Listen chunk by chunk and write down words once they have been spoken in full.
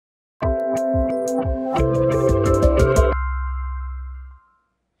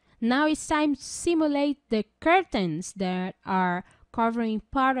Now it's time to simulate the curtains that are covering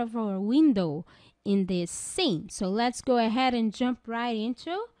part of our window in this scene. So let's go ahead and jump right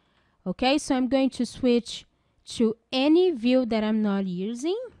into. Okay, so I'm going to switch to any view that I'm not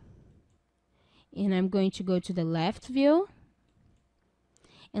using. And I'm going to go to the left view.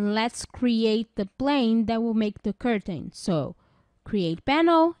 And let's create the plane that will make the curtain. So create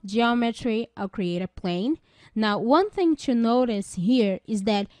panel, geometry, I'll create a plane. Now, one thing to notice here is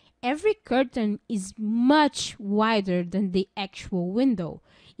that every curtain is much wider than the actual window.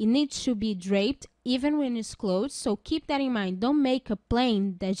 It needs to be draped even when it's closed, so keep that in mind. Don't make a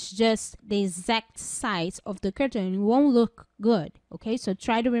plane that's just the exact size of the curtain. It won't look good, okay? So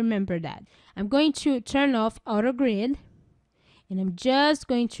try to remember that. I'm going to turn off auto grid, and I'm just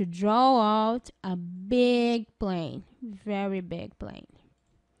going to draw out a big plane, very big plane,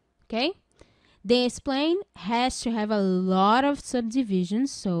 okay? This plane has to have a lot of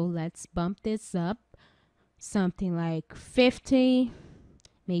subdivisions, so let's bump this up. Something like 50,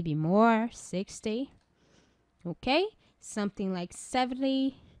 maybe more, 60. Okay, something like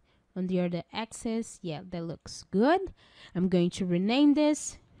 70 on the other axis. Yeah, that looks good. I'm going to rename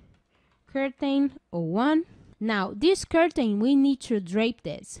this curtain 01. Now, this curtain, we need to drape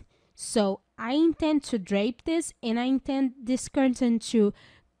this. So I intend to drape this, and I intend this curtain to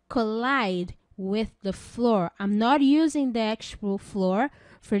collide with the floor. I'm not using the actual floor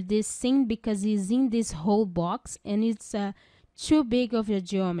for this scene because it's in this whole box, and it's too big of a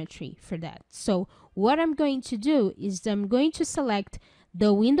geometry for that. So what I'm going to do is I'm going to select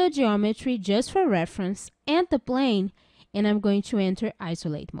the window geometry just for reference and the plane, and I'm going to enter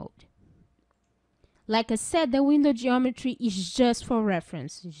isolate mode. Like I said, the window geometry is just for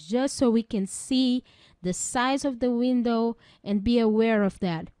reference. It's just so we can see the size of the window and be aware of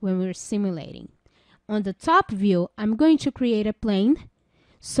that when we're simulating. On the top view, I'm going to create a plane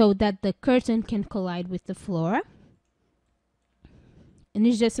so that the curtain can collide with the floor. And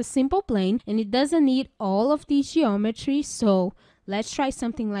it's just a simple plane, and it doesn't need all of these geometry. So let's try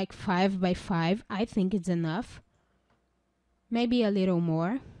something like 5 by 5. I think it's enough. Maybe a little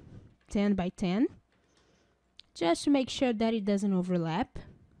more, 10 by 10. Just to make sure that it doesn't overlap.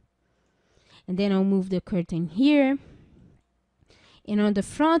 And then I'll move the curtain here. And on the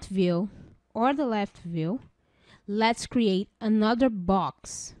front view or the left view, let's create another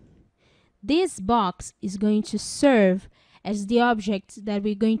box. This box is going to serve as the object that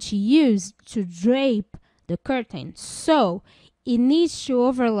we're going to use to drape the curtain. So it needs to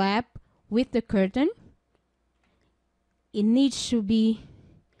overlap with the curtain. It needs to be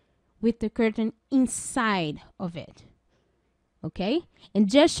with the curtain inside of it. Okay? And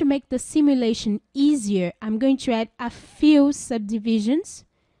just to make the simulation easier, I'm going to add a few subdivisions,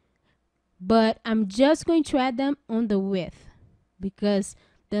 but I'm just going to add them on the width because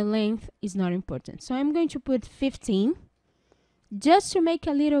the length is not important. So I'm going to put 15 just to make it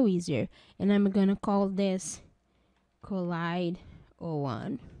a little easier. And I'm going to call this Collide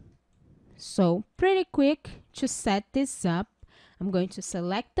 01. So pretty quick to set this up. I'm going to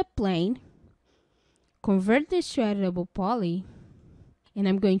select the plane, convert this to editable poly, and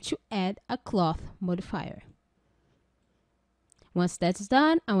I'm going to add a cloth modifier. Once that's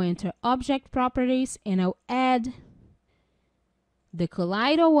done, I'll enter object properties and I'll add the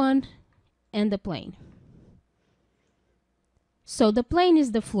Collide 01 and the plane. So the plane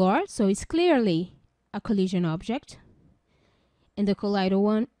is the floor, so it's clearly a collision object. And the Collide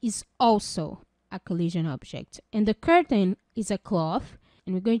 01 is also a collision object. And the curtain is a cloth.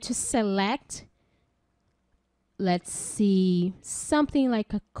 And we're going to select, let's see, something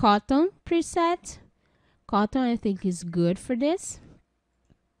like a cotton preset. Cotton, I think, is good for this.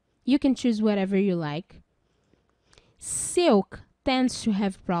 You can choose whatever you like. Silk tends to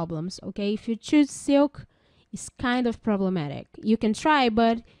have problems, okay? If you choose silk, it's kind of problematic. You can try,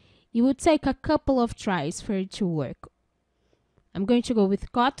 but it would take a couple of tries for it to work. I'm going to go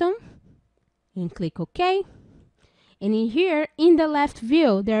with cotton and click OK. And in here, in the left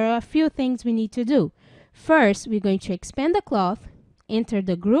view, there are a few things we need to do. First, we're going to expand the cloth, enter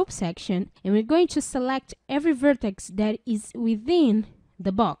the group section, and we're going to select every vertex that is within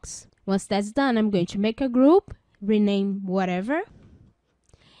the box. Once that's done, I'm going to make a group, rename whatever.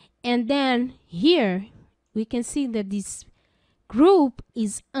 And then here, we can see that this group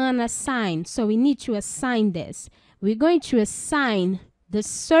is unassigned. So we need to assign this. We're going to assign the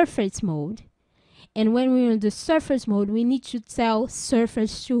surface mode. And when we're in the surface mode, we need to tell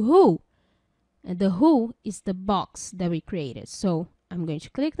surface to who. And the who is the box that we created. So I'm going to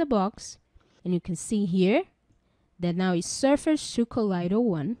click the box. And you can see here that now it's surface to Collide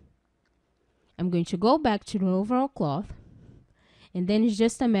 01. I'm going to go back to the overall cloth, and then it's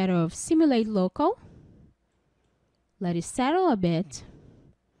just a matter of simulate local, let it settle a bit,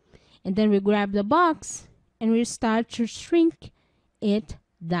 and then we grab the box and we start to shrink it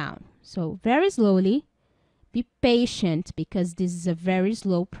down. So very slowly, be patient because this is a very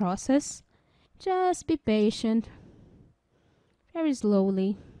slow process. Just be patient, very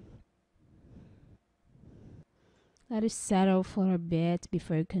slowly. Let it settle for a bit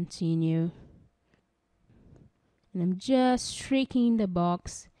before you continue. And I'm just shrinking the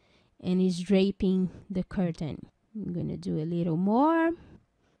box and it's draping the curtain. I'm gonna do a little more.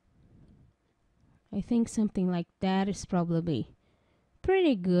 I think something like that is probably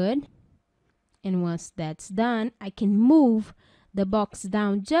pretty good. And once that's done, I can move the box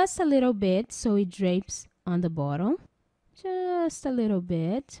down just a little bit so it drapes on the bottom. Just a little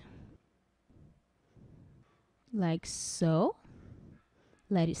bit. Like so.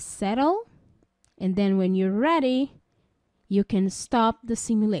 Let it settle. And then when you're ready, you can stop the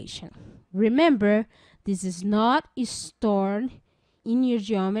simulation. Remember, this is not stored in your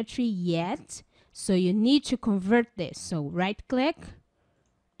geometry yet, so you need to convert this. So right click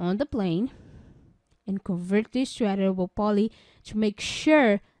on the plane and convert this to editable poly to make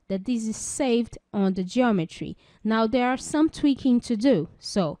sure that this is saved on the geometry. Now there are some tweaking to do.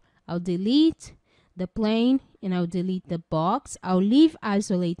 So I'll delete the plane and I'll delete the box. I'll leave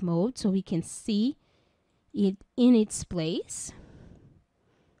isolate mode so we can see it in its place.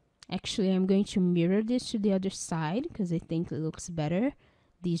 Actually, I'm going to mirror this to the other side because I think it looks better,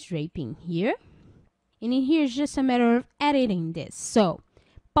 this draping here. And in here is just a matter of editing this. So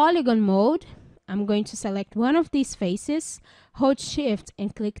polygon mode, I'm going to select one of these faces, hold shift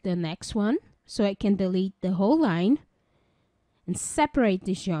and click the next one so I can delete the whole line and separate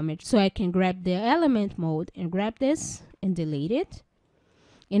this geometry. So I can grab the element mode and grab this and delete it.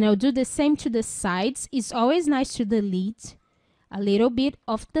 And I'll do the same to the sides. It's always nice to delete a little bit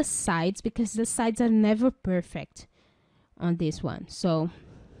of the sides because the sides are never perfect on this one. So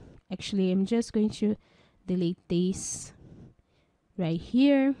actually, I'm just going to delete this right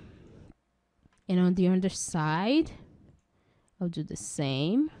here. And on the other side, I'll do the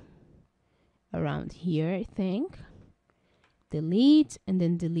same around here, I think. Delete and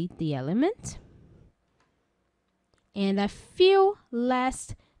then delete the element. And a few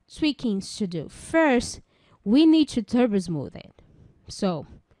last tweakings to do. First, we need to turbo smooth it. So,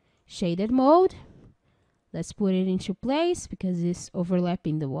 shaded mode. Let's put it into place because it's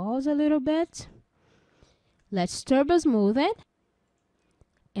overlapping the walls a little bit. Let's turbo smooth it.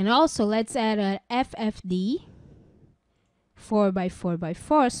 And also, let's add an FFD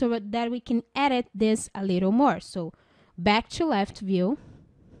 4x4x4 so that we can edit this a little more. So, back to left view,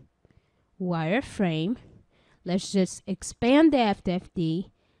 wireframe. Let's just expand the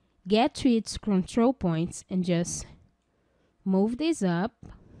FFD, get to its control points, and just move this up.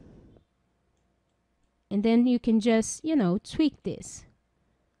 And then you can just, tweak this.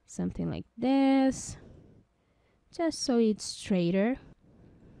 Something like this. Just so it's straighter.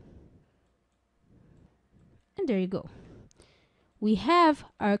 And there you go. We have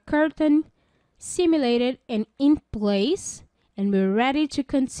our curtain simulated and in place, and we're ready to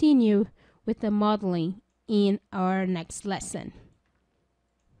continue with the modeling in our next lesson.